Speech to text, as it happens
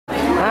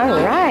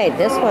Alright,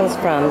 this one's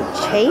from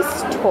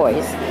Chase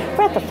Toys.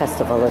 We're at the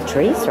Festival of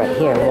Trees right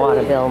here in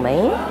Waterville,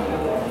 Maine.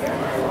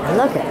 And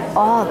look at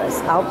all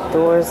this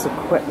outdoors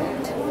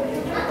equipment.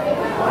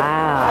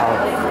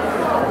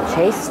 Wow. From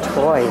Chase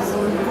Toys.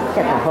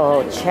 Get the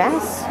whole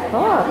chest.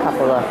 Oh, a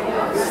couple of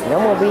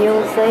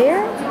snowmobiles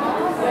there.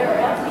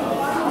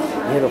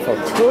 Beautiful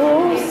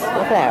tools. Look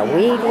at that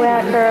weed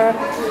whacker.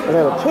 A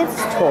little kid's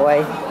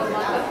toy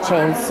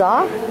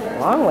chainsaw,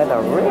 along with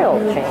a real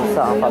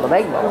chainsaw for the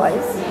big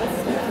boys.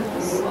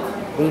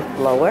 Leaf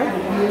blower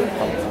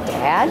for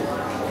Dad,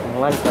 and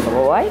one for the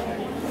boy.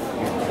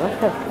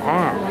 Look at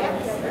that.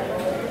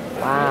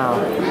 Wow.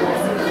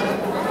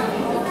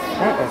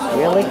 That is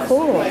really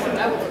cool.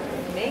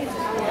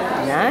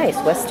 Nice,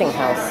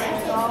 Westinghouse.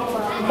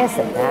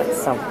 Isn't that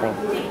something?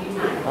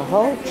 The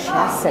whole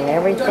chess and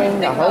everything,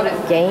 the whole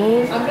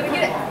game.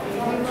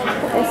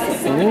 This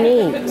is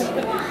neat.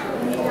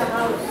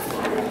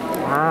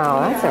 Wow,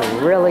 that's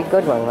a really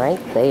good one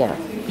right there.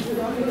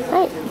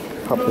 Right.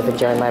 Hope you've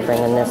enjoyed my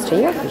bringing this to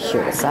you. Be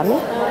sure to sub me.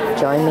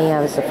 Join me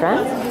as a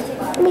friend.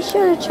 And be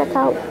sure to check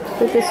out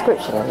the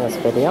description of this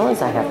video,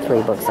 as I have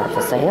 3 books out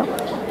for sale.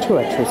 2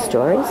 are true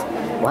stories.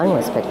 One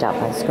was picked up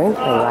by a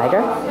screenplay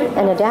writer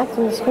and adapted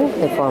in the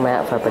screenplay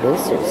format for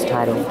producers,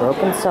 titled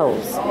Broken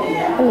Souls.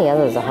 And the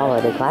other is a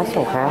holiday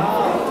classroom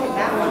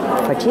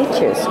craft for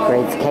teachers,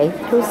 grades K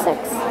through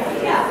 6.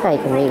 Now you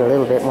can read a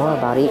little bit more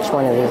about each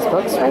one of these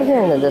books right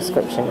here in the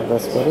description of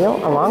this video,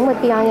 along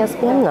with the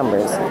ISBN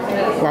numbers.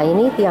 Now you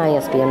need the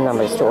ISBN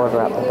numbers to order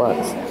up the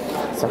books.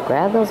 So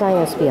grab those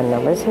ISBN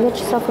numbers and get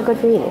yourself a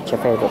good read at your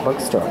favorite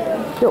bookstore.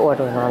 If you're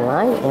ordering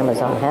online,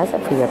 Amazon has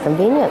it for your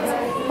convenience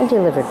and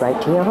delivered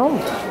right to your home.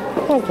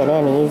 Can't get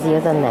any easier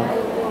than that.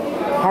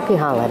 Happy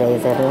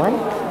holidays, everyone.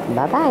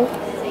 Bye-bye.